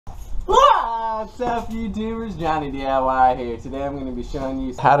What's up, YouTubers? Johnny DIY here. Today I'm going to be showing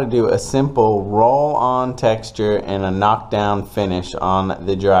you how to do a simple roll-on texture and a knockdown finish on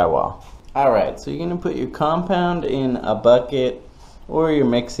the drywall. Alright, so you're going to put your compound in a bucket or your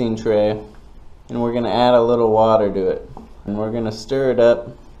mixing tray, and we're going to add a little water to it. And we're going to stir it up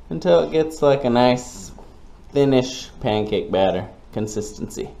until it gets like a nice thinnish pancake batter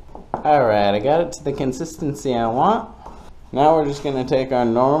consistency. Alright, I got it to the consistency I want. Now we're just going to take our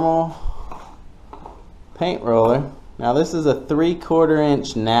normal paint roller. Now this is a 3/4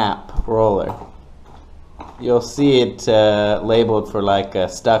 inch nap roller. You'll see it labeled for like a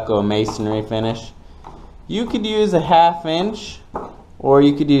stucco masonry finish. You could use a 1/2 inch or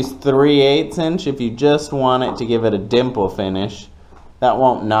you could use 3/8 inch if you just want it to give it a dimple finish. That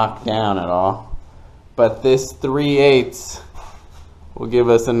won't knock down at all. But this 3/8 will give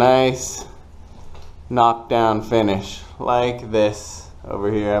us a nice knockdown finish like this. Over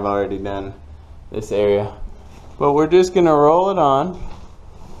here I've already done this area, but we're just gonna roll it on,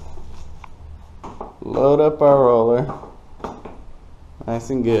 load up our roller nice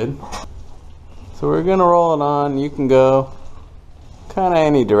and good. So we're gonna roll it on. You can go kind of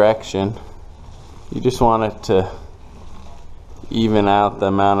any direction. You just want it to even out the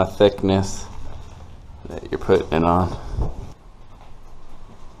amount of thickness that you're putting it on.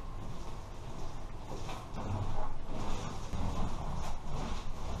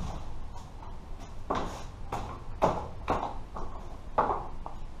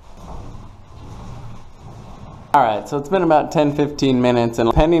 Alright, so it's been about 10-15 minutes, and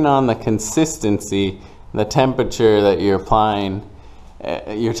depending on the consistency, the temperature that you're applying,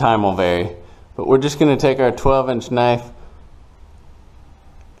 your time will vary. But we're just going to take our 12-inch knife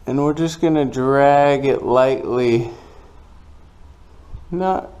and we're just going to drag it lightly,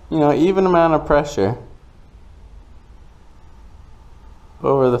 not, even amount of pressure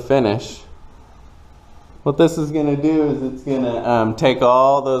over the finish. What this is going to do is it's going to take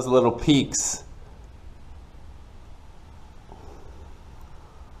all those little peaks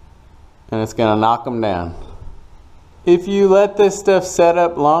and it's gonna knock them down. If you let this stuff set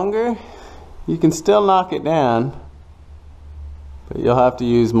up longer, you can still knock it down, but you'll have to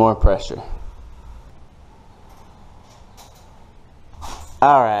use more pressure.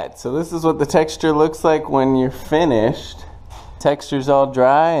 Alright, so this is what the texture looks like when you're finished. Texture's all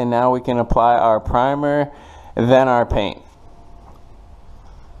dry, and now we can apply our primer and then our paint.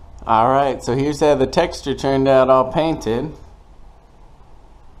 Alright, so here's how the texture turned out all painted.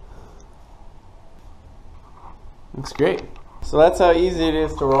 Looks great. So that's how easy it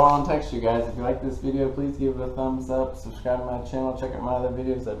is to roll on texture, guys. If you like this video, please give it a thumbs up, subscribe to my channel, check out my other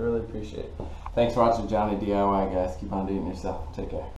videos. I'd really appreciate it. Thanks for watching Johnny DIY, guys. Keep on doing it yourself. Take care.